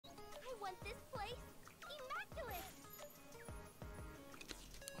want this place immaculate.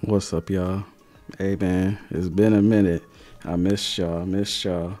 What's up, y'all? Hey man, it's been a minute. I missed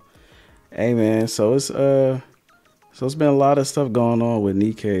y'all. Hey man, so it's been a lot of stuff going on with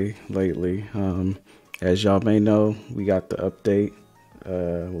NIKKE lately. As y'all may know, we got the update.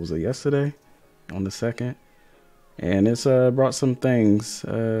 What was it, yesterday? On the 2nd. And it's brought some things,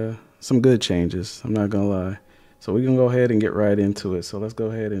 some good changes, I'm not gonna lie. So we can go ahead and get right into it. So let's go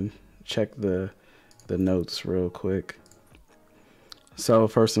ahead and check the notes real quick. So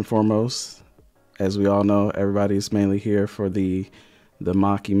first and foremost, as we all know, everybody's mainly here for the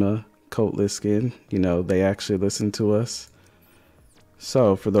Makima Coatless skin. You know, they actually listen to us.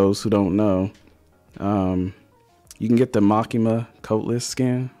 So for those who don't know, you can get the Makima Coatless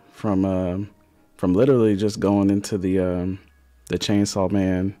skin from literally just going into the Chainsaw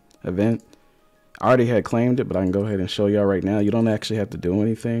Man event. I already had claimed it, but I can go ahead and show y'all right now. You don't actually have to do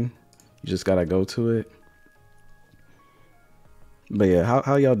anything. You just gotta go to it. But yeah,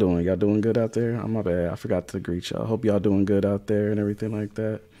 how y'all doing? Y'all doing good out there? Oh, my bad. I forgot to greet y'all. Hope y'all doing good out there and everything like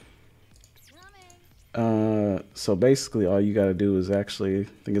that. So basically all you gotta do is actually,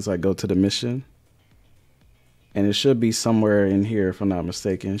 I think it's like go to the mission. And it should be somewhere in here, if I'm not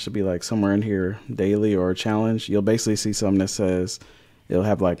mistaken. It should be like somewhere in here, daily or a challenge. You'll basically see something that says, it'll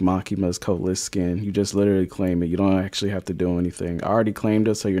have like Makima's Coatless skin. You just literally claim it. You don't actually have to do anything. I already claimed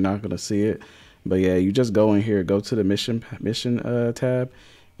it, so you're not gonna see it. But yeah, you just go in here, go to the mission tab,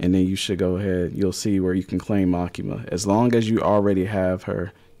 and then you should go ahead. You'll see where you can claim Makima. As long as you already have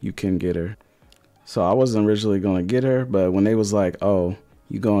her, you can get her. So I wasn't originally gonna get her, but when they was like, oh,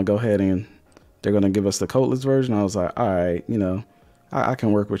 you gonna go ahead and they're gonna give us the Coatless version, I was like, all right, you know, I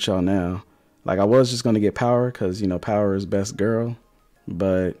can work with y'all now. Like I was just gonna get Power because, you know, Power is best girl,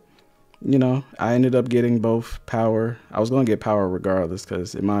 but you know, I ended up getting both Power. I was going to get Power regardless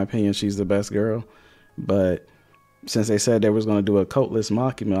because, in my opinion, she's the best girl. But since they said they was going to do a Coatless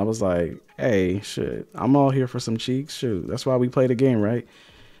Makima, I was like, hey, shit, I'm all here for some cheeks. Shoot, that's why we play the game, right?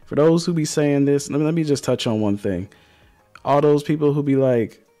 For those who be saying this, let me just touch on one thing. All those people who be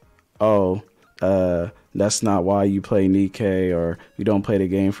like, oh, that's not why you play NIKKE, or you don't play the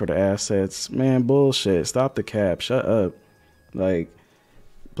game for the assets. Man, bullshit. Stop the cap. Shut up. Like,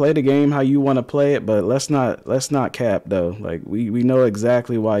 play the game how you want to play it, but let's not cap though. Like we know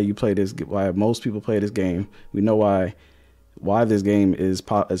exactly why you play this, why most people play this game. We know why this game is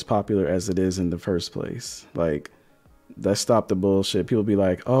as popular as it is in the first place. Like, let's stop the bullshit. People be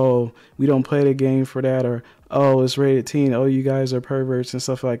like, oh, we don't play the game for that, or oh, it's rated teen, oh, you guys are perverts and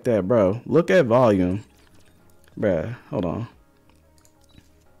stuff like that. Bro, look at volume. Bruh, hold on.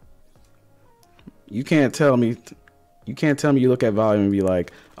 You can't tell me you look at volume and be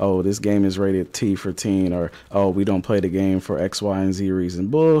like, oh, this game is rated T for teen, or oh, we don't play the game for X, Y, and Z reason.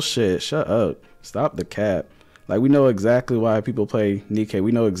 Bullshit. Shut up. Stop the cap. Like, we know exactly why people play NIKKE.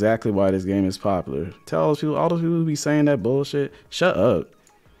 We know exactly why this game is popular. Tell those people, all those people who be saying that bullshit, shut up.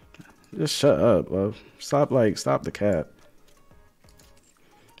 Just shut up, love. Stop the cap.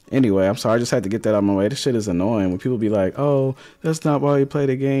 Anyway, I'm sorry, I just had to get that out of my way. This shit is annoying. When people be like, oh, that's not why you play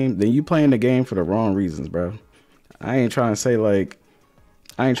the game, then you playing the game for the wrong reasons, bro. I ain't trying to say, like,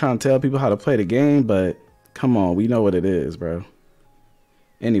 I ain't trying to tell people how to play the game, but come on, we know what it is, bro.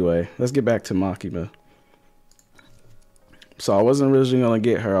 Anyway, let's get back to Makima. So I wasn't originally going to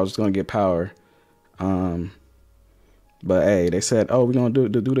get her. I was just going to get Power. But hey, they said, oh, we're going to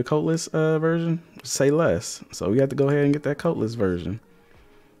do the Coatless version? Say less. So we have to go ahead and get that Coatless version.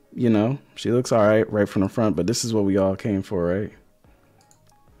 You know, she looks all right from the front, but this is what we all came for, right?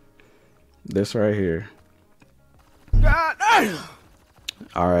 This right here. God damn.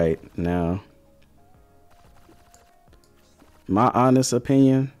 All right, now, my honest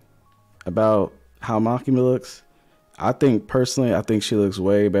opinion about how Makima looks, I think she looks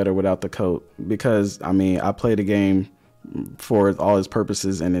way better without the coat, because I mean, I play the game for all its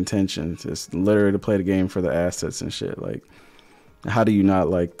purposes and intentions. It's literally to play the game for the assets and shit. Like, how do you not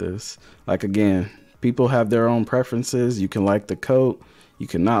like this? Like, again, people have their own preferences. You can like the coat, you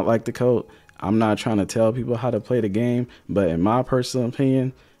cannot like the coat. I'm not trying to tell people how to play the game, but in my personal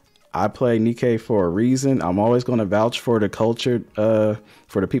opinion, I play NIKKE for a reason. I'm always going to vouch for the culture,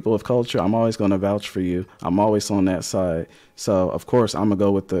 for the people of culture. I'm always going to vouch for you. I'm always on that side. So, of course, I'm going to go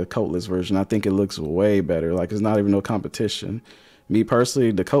with the coatless version. I think it looks way better. Like, it's not even no competition. Me,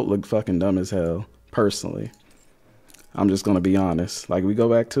 personally, the coat looked fucking dumb as hell, personally. I'm just going to be honest. Like, we go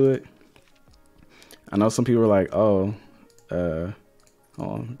back to it. I know some people are like, oh,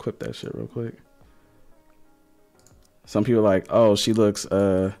 hold on, equip that shit real quick. Some people are like, oh, she looks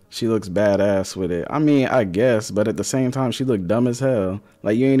badass with it. I mean, I guess, but at the same time, she looked dumb as hell.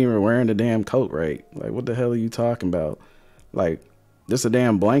 Like, you ain't even wearing the damn coat right. Like, what the hell are you talking about? Like, this a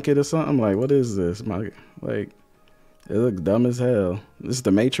damn blanket or something? Like, what is this? Like, it looks dumb as hell. This is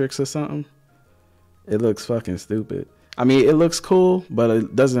the Matrix or something? It looks fucking stupid. I mean, it looks cool, but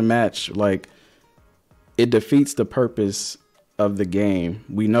it doesn't match. Like, it defeats the purpose of the game.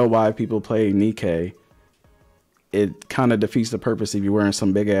 We know why people play NIKKE. It kind of defeats the purpose if you're wearing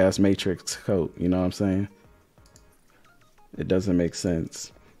some big ass Matrix coat. You know what I'm saying? It doesn't make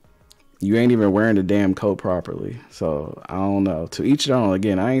sense. You ain't even wearing the damn coat properly. So I don't know. To each their own.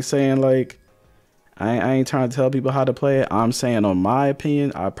 Again, I ain't saying like, I ain't trying to tell people how to play it. I'm saying, on my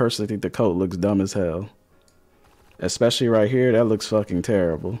opinion, I personally think the coat looks dumb as hell. Especially right here, that looks fucking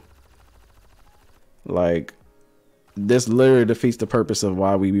terrible. Like, this literally defeats the purpose of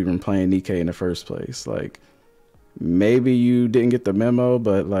why we even playing NIKKE in the first place. Like, maybe you didn't get the memo,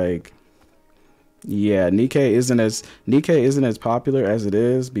 but like, yeah, NIKKE isn't as popular as it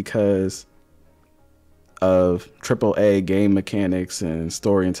is because of AAA game mechanics and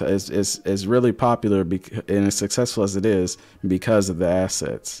story. And it's really popular and as successful as it is because of the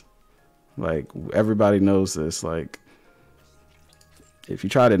assets. Like, everybody knows this. Like, if you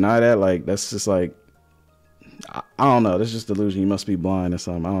try to deny that, like, that's just like, I don't know. That's just delusion. You must be blind or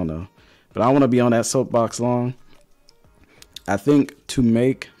something. I don't know. But I don't want to be on that soapbox long. I think to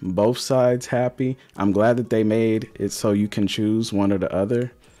make both sides happy, I'm glad that they made it so you can choose one or the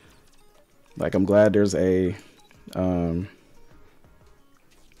other. Like, I'm glad there's a, how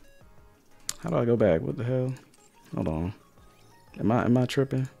do I go back? What the hell? Hold on. Am I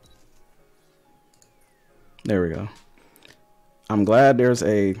tripping? There we go. I'm glad there's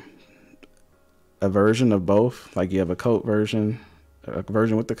a version of both. Like, you have a coat version, a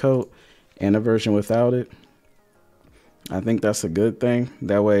version with the coat, and a version without it. I think that's a good thing.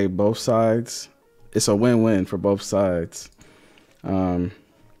 That way, both sides, it's a win-win for both sides. I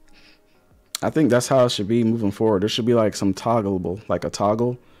think that's how it should be moving forward. There should be like some toggleable, like a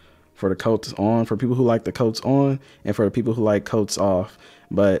toggle for the coats on, for people who like the coats on, and for the people who like coats off.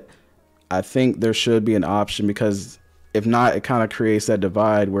 But I think there should be an option, because if not, it kind of creates that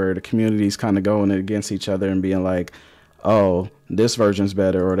divide where the community's kind of going against each other and being like, oh, this version's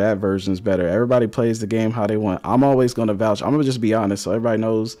better or that version's better. Everybody plays the game how they want. I'm always going to vouch. I'm going to just be honest so everybody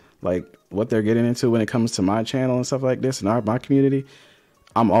knows like what they're getting into when it comes to my channel and stuff like this and my community.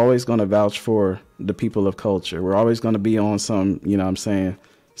 I'm always going to vouch for the people of culture. We're always going to be on some, you know what I'm saying,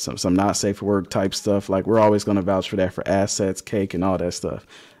 some not safe for work type stuff. Like, we're always going to vouch for that, for assets, cake, and all that stuff.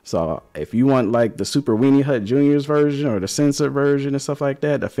 So if you want like the Super Weenie Hut Juniors version or the censored version and stuff like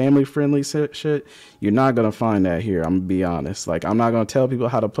that, the family friendly shit, you're not going to find that here. I'm going to be honest. Like, I'm not going to tell people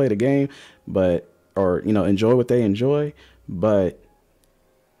how to play the game, or, you know, enjoy what they enjoy. But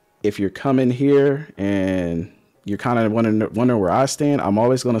if you're coming here and you're kind of wondering where I stand, I'm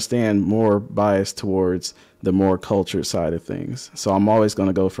always going to stand more biased towards the more cultured side of things. So I'm always going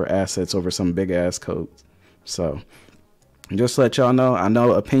to go for assets over some big ass coats. So just to let y'all know, I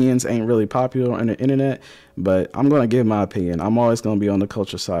know opinions ain't really popular on the internet, but I'm going to give my opinion. I'm always going to be on the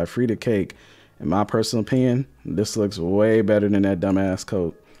culture side. Free the cake. In my personal opinion, this looks way better than that dumbass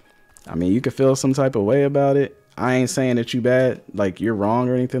coat. I mean, you could feel some type of way about it. I ain't saying that you bad, like you're wrong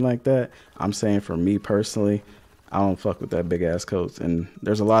or anything like that. I'm saying for me personally, I don't fuck with that big ass coats. And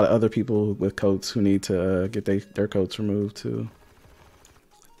there's a lot of other people with coats who need to get their coats removed too.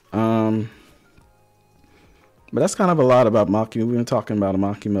 But that's kind of a lot about Makima. We've been talking about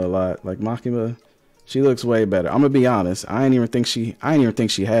Makima a lot. Like, Makima, she looks way better. I'm gonna be honest. I didn't even think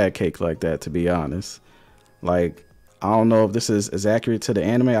she had cake like that, to be honest. Like, I don't know if this is as accurate to the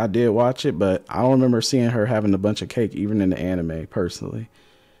anime. I did watch it, but I don't remember seeing her having a bunch of cake even in the anime personally.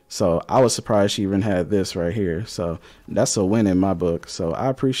 So I was surprised she even had this right here. So that's a win in my book. So I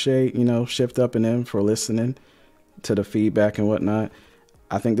appreciate, you know, Shift Up and them for listening to the feedback and whatnot.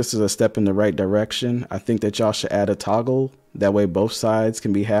 I think this is a step in the right direction. I think that y'all should add a toggle. That way both sides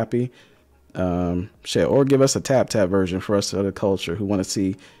can be happy. Or give us a tap version for us of the culture who want to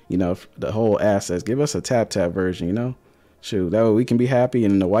see, you know, the whole assets. Give us a tap version, you know. Shoot, that way we can be happy.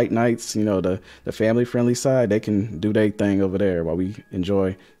 And the White Knights, you know, the family friendly side, they can do their thing over there while we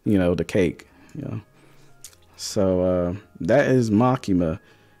enjoy, you know, the cake, you know. So that is Makima.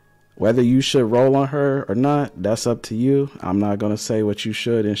 Whether you should roll on her or not, that's up to you. I'm not going to say what you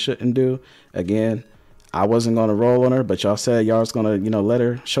should and shouldn't do. Again, I wasn't going to roll on her, but y'all said y'all was going to, you know, let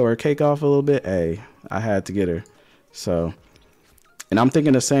her show her cake off a little bit. Hey, I had to get her. So, and I'm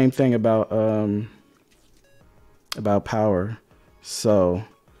thinking the same thing about Power. So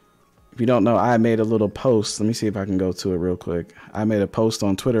if you don't know, I made a little post. Let me see if I can go to it real quick. I made a post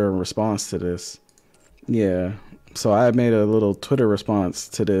on Twitter in response to this. Yeah. So I made a little Twitter response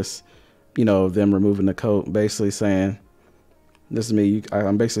to this, you know, them removing the coat, basically saying, this is me.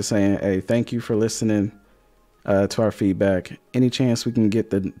 I'm basically saying, hey, thank you for listening to our feedback. Any chance we can get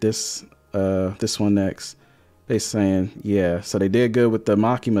this one next? They saying, yeah. So they did good with the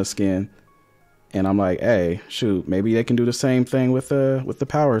Makima skin. And I'm like, hey, shoot, maybe they can do the same thing with the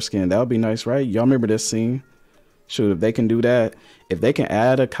power skin. That would be nice, right? Y'all remember this scene? Shoot, if they can do that, if they can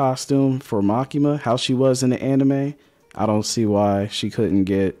add a costume for Makima, how she was in the anime, I don't see why we couldn't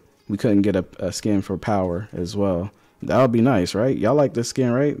get a skin for power as well. That would be nice, right? Y'all like this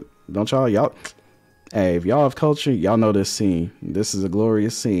skin, right? Don't y'all? Hey, if y'all have culture, y'all know this scene. This is a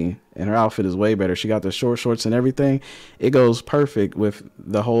glorious scene. And her outfit is way better. She got the short shorts and everything. It goes perfect with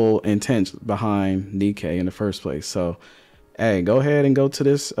the whole intent behind NIKKE in the first place. So, hey, go ahead and go to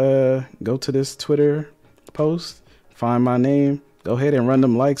this Twitter post. Find my name. Go ahead and run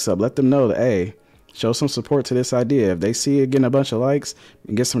them likes up. Let them know that, hey, show some support to this idea. If they see it getting a bunch of likes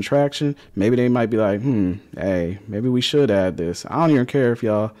and get some traction, maybe they might be like, hey, maybe we should add this. I don't even care if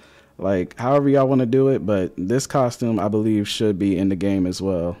y'all, like, however y'all want to do it, but this costume, I believe, should be in the game as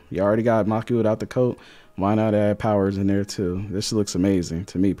well. You already got Maki without the coat. Why not add powers in there too? This looks amazing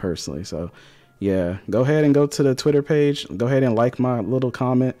to me personally. So, yeah, go ahead and go to the Twitter page. Go ahead and like my little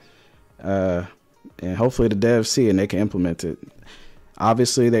comment. And hopefully the devs see it and they can implement it.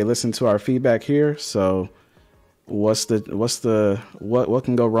 Obviously, they listen to our feedback here. So, what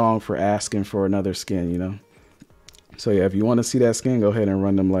can go wrong for asking for another skin, you know? So yeah, if you want to see that skin, go ahead and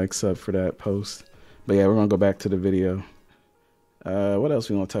run them likes up for that post. But yeah, we're gonna go back to the video. What else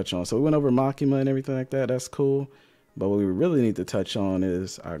we want to touch on? So we went over Makima and everything like that. That's cool. But what we really need to touch on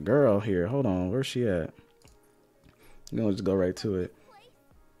is our girl here. Hold on, where's she at? I'm gonna just go right to it.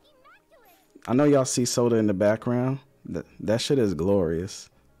 I know y'all see Soda in the background. That shit is glorious.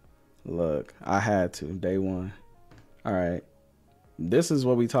 Look, I had to, day one. All right. This is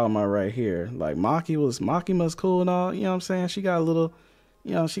what we talking about right here. Like Makima's cool and all, you know what I'm saying? She got a little,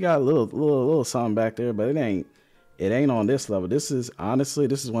 you know, she got a little something back there, but it ain't on this level. This is honestly,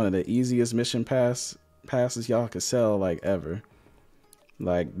 this is one of the easiest mission passes y'all could sell like ever.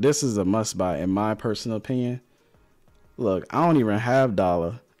 Like this is a must buy in my personal opinion. Look, I don't even have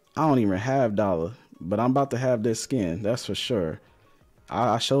Dolla. But I'm about to have this skin, that's for sure.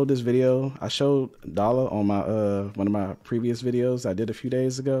 I showed this video. I showed Dolla on my one of my previous videos I did a few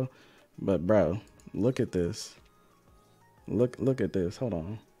days ago. But bro, look at this. Look at this. Hold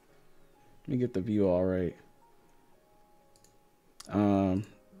on. Let me get the view all right.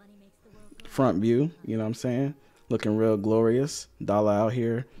 Front view, you know what I'm saying? Looking real glorious. Dolla out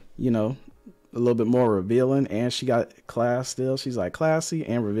here, you know, a little bit more revealing, and she got class still. She's like classy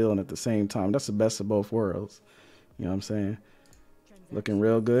and revealing at the same time. That's the best of both worlds. You know what I'm saying? Looking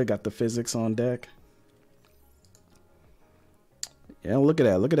real good. Got the physics on deck. Yeah, look at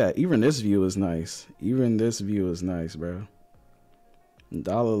that. Look at that. Even this view is nice. Even this view is nice, bro.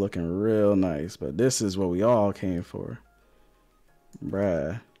 Dolla looking real nice. But this is what we all came for.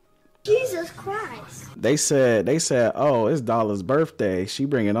 Bruh. Jesus Christ. They said, oh, it's Dolla's birthday. She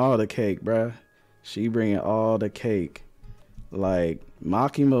bringing all the cake, bruh. She bringing all the cake. Like,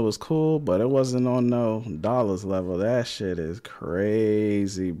 Makima was cool, but it wasn't on no Dolla's level. That shit is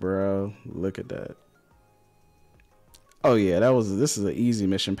crazy, bro. Look at that. Oh yeah, this is an easy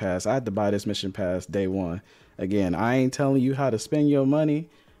mission pass. I had to buy this mission pass day one. Again, I ain't telling you how to spend your money,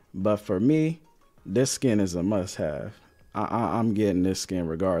 but for me, this skin is a must-have. I'm getting this skin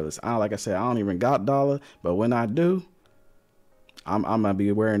regardless. Like I said, I don't even got Dolla, but when I do, I'm gonna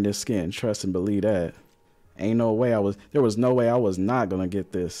be wearing this skin. Trust and believe that. Ain't no way there was no way I was not gonna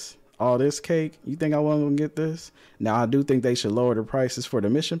get this. All this cake, you think I wasn't gonna get this? Now I do think they should lower the prices for the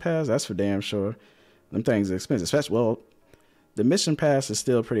mission pass. That's for damn sure. Them things are expensive. Especially, well, the mission pass is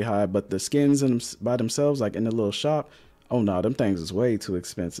still pretty high, but the skins by themselves, like in the little shop, oh no, them things is way too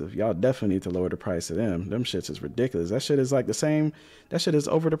expensive. Y'all definitely need to lower the price of them. Them shits is ridiculous. That shit is like the same. That shit is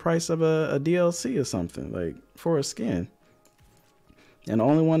over the price of a DLC or something, like for a skin. And the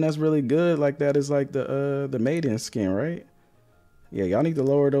only one that's really good like that is like the maiden skin, right? Yeah, y'all need to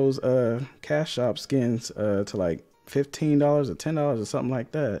lower those cash shop skins to like $15 or $10 or something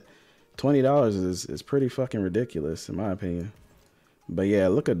like that. $20 is pretty fucking ridiculous in my opinion. But yeah,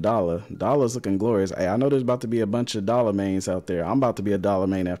 look at Dolla. Dolla's looking glorious. Hey, I know there's about to be a bunch of Dolla mains out there. I'm about to be a Dolla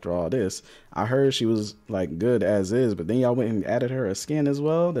main after all this. I heard she was like good as is, but then y'all went and added her a skin as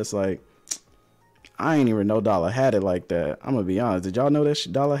well. That's like, I ain't even know Dolla had it like that. I'm gonna be honest. Did y'all know that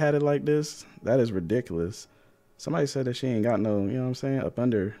Dolla had it like this? That is ridiculous. Somebody said that she ain't got no, you know what I'm saying, up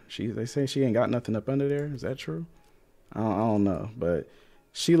under. They say she ain't got nothing up under there. Is that true? I don't know, but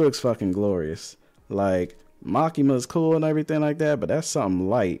she looks fucking glorious. Like, Makima's cool and everything like that, but that's something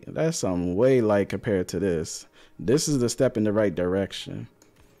light. That's something way light compared to this. This is the step in the right direction.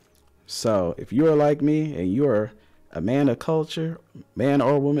 So if you are like me and you are a man of culture, man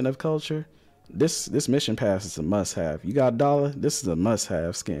or woman of culture, this mission pass is a must-have. You got Dolla, this is a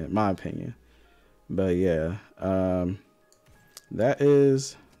must-have skin, in my opinion. But yeah, that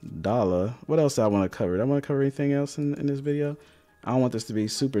is Dolla. What else do I want to cover? Do I want to cover anything else in this video? I don't want this to be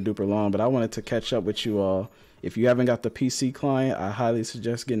super duper long, but I wanted to catch up with you all. If you haven't got the PC client, I highly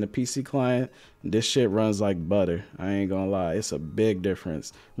suggest getting the PC client. This shit runs like butter. I ain't gonna lie. It's a big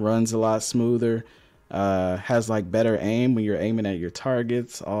difference. Runs a lot smoother. Has like better aim when you're aiming at your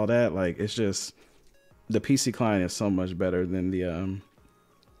targets, all that. Like, it's just, the PC client is so much better than the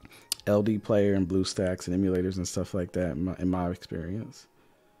LD player and BlueStacks and emulators and stuff like that in my experience.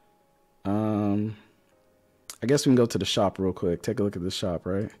 I guess we can go to the shop real quick. Take a look at the shop,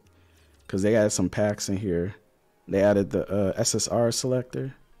 right? Because they added some packs in here. They added the SSR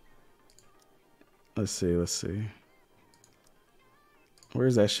Selector. Let's see.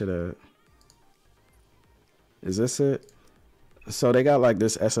 Where's that shit at? Is this it? So they got like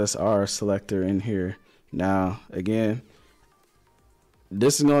this SSR Selector in here. Now, again,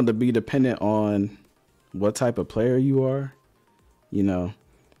 this is going to be dependent on what type of player you are. You know,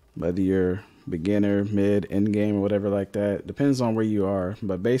 whether you're beginner, mid, end game, or whatever like that. Depends on where you are.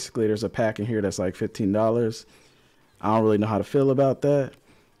 But basically, there's a pack in here that's like $15. I don't really know how to feel about that.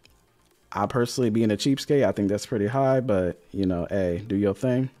 I personally, being a cheapskate, I think that's pretty high. But, you know, hey, do your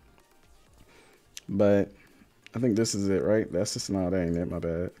thing. But I think this is it, right? That's just, no, that ain't it, my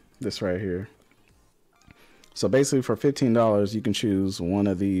bad. This right here. So basically, for $15, you can choose one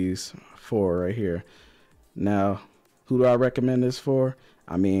of these 4 right here. Now, who do I recommend this for?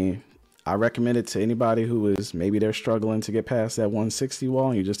 I mean, I recommend it to anybody who is, maybe they're struggling to get past that 160 wall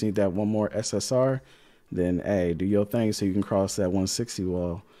and you just need that one more SSR. Then, hey, do your thing so you can cross that 160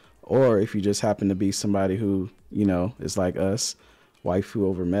 wall. Or if you just happen to be somebody who, you know, is like us, waifu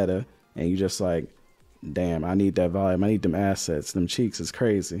over meta, and you just like, damn, I need that volume, I need them assets, them cheeks is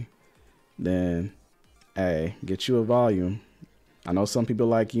crazy. Then, hey, get you a volume. I know some people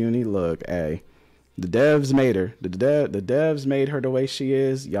like Uni. Look, hey, the devs made her. The devs made her the way she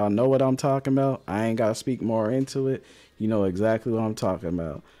is. Y'all know what I'm talking about. I ain't got to speak more into it. You know exactly what I'm talking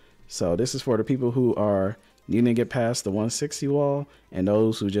about. So this is for the people who are needing to get past the 160 wall, and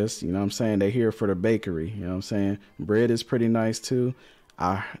those who just, you know what I'm saying, they're here for the bakery. You know what I'm saying? Bread is pretty nice too.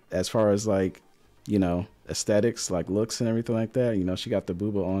 As far as like, you know, aesthetics, like looks and everything like that, you know, she got the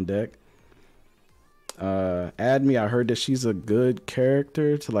booba on deck. Admi, I heard that she's a good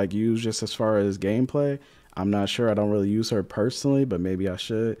character to like use just as far as gameplay. I'm not sure. I don't really use her personally, but maybe I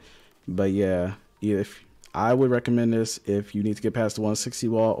should. But yeah, if I would recommend this if you need to get past the 160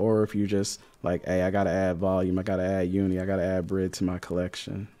 wall, or if you just like, hey, I gotta add volume, I gotta add uni, I gotta add bread to my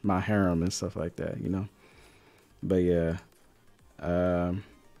collection, my harem and stuff like that, you know. But yeah,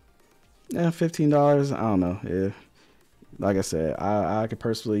 yeah, $15. I don't know. Yeah, like I said, I could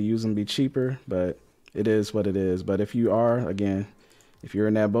personally use them be cheaper, but it is what it is. But if you are, again, if you're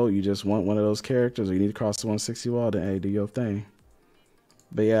in that boat, you just want one of those characters, or you need to cross the 160 wall, then hey, do your thing.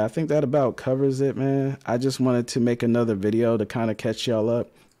 But yeah, I think that about covers it, man. I just wanted to make another video to kind of catch y'all up.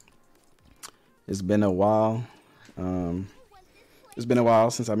 It's been a while. It's been a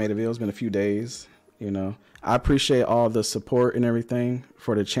while since I made a video. It's been a few days, you know. I appreciate all the support and everything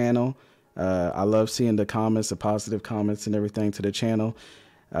for the channel. I love seeing the comments, the positive comments and everything to the channel.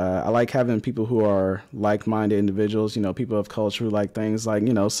 I like having people who are like-minded individuals, you know, people of culture who like things like,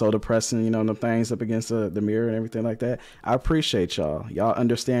 you know, soda pressing, you know, the things up against the mirror and everything like that. I appreciate y'all. Y'all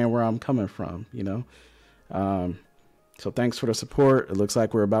understand where I'm coming from, you know. So thanks for the support. It looks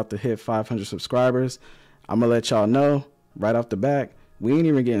like we're about to hit 500 subscribers. I'm going to let y'all know right off the bat, we ain't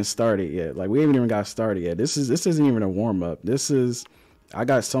even getting started yet. Like, we haven't even got started yet. This isn't even a warm-up. I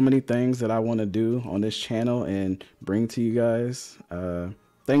got so many things that I want to do on this channel and bring to you guys.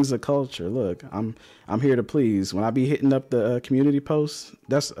 Things of culture. Look, I'm here to please. When I be hitting up the community posts,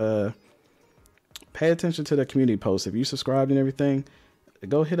 that's pay attention to the community posts. If you subscribed and everything,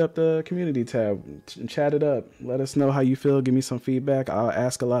 go hit up the community tab and chat it up. Let us know how you feel. Give me some feedback. I'll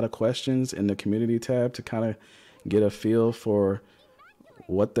ask a lot of questions in the community tab to kind of get a feel for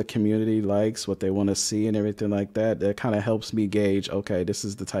what the community likes, what they want to see and everything like that. That kind of helps me gauge, okay, this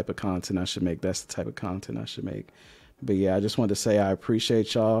is the type of content I should make. That's the type of content I should make. But yeah, I just wanted to say I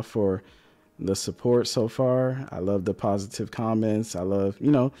appreciate y'all for the support so far. I love the positive comments. I love,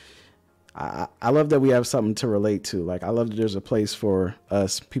 you know, I love that we have something to relate to. Like, I love that there's a place for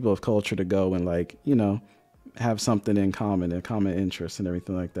us people of culture to go and, like, you know, have something in common and common interests and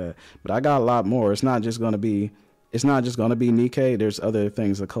everything like that. But I got a lot more. It's not just going to be NIKKE. There's other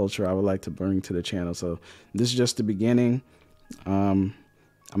things of culture I would like to bring to the channel. So this is just the beginning. I'm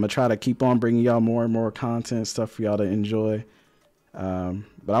gonna try to keep on bringing y'all more and more content, stuff for y'all to enjoy. But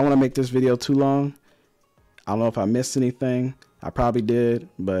I want to make this video too long. I don't know if I missed anything. I probably did,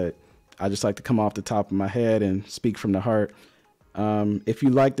 but I just like to come off the top of my head and speak from the heart. If you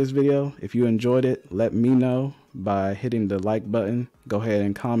like this video, if you enjoyed it, let me know by hitting the like button. Go ahead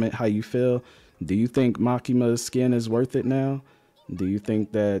and comment how you feel. Do you think Makima's skin is worth it now? Do you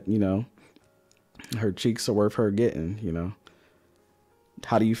think that, you know, her cheeks are worth her getting, you know?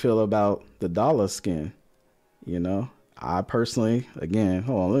 How do you feel about the Dolla skin? You know, I personally, again,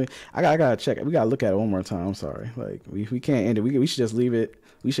 hold on, I gotta check it. We gotta look at it one more time. I'm sorry. Like, we can't end it. We should just leave it.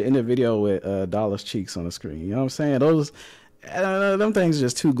 We should end the video with Dolla's cheeks on the screen. You know what I'm saying? Those, them things are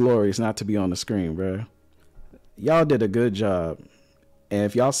just too glorious not to be on the screen, bro. Y'all did a good job. And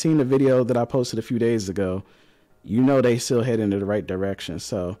if y'all seen the video that I posted a few days ago, you know they still heading in the right direction.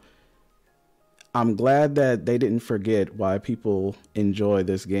 So I'm glad that they didn't forget why people enjoy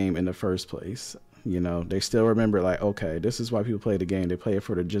this game in the first place. You know, they still remember, like, okay, this is why people play the game. They play it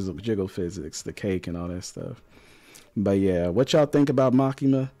for the jiggle physics, the cake and all that stuff. But yeah, what y'all think about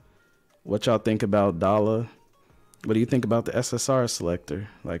Makima? What y'all think about Dolla? What do you think about the SSR selector?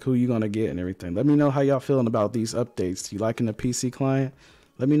 Like, who you gonna get and everything? Let me know how y'all feeling about these updates. You liking the PC client?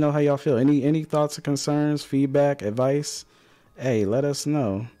 Let me know how y'all feel. Any thoughts or concerns, feedback, advice? Hey, let us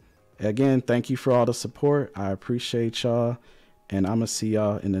know. Again, thank you for all the support. I appreciate y'all, and I'm gonna see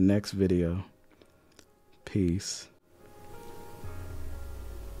y'all in the next video. Peace.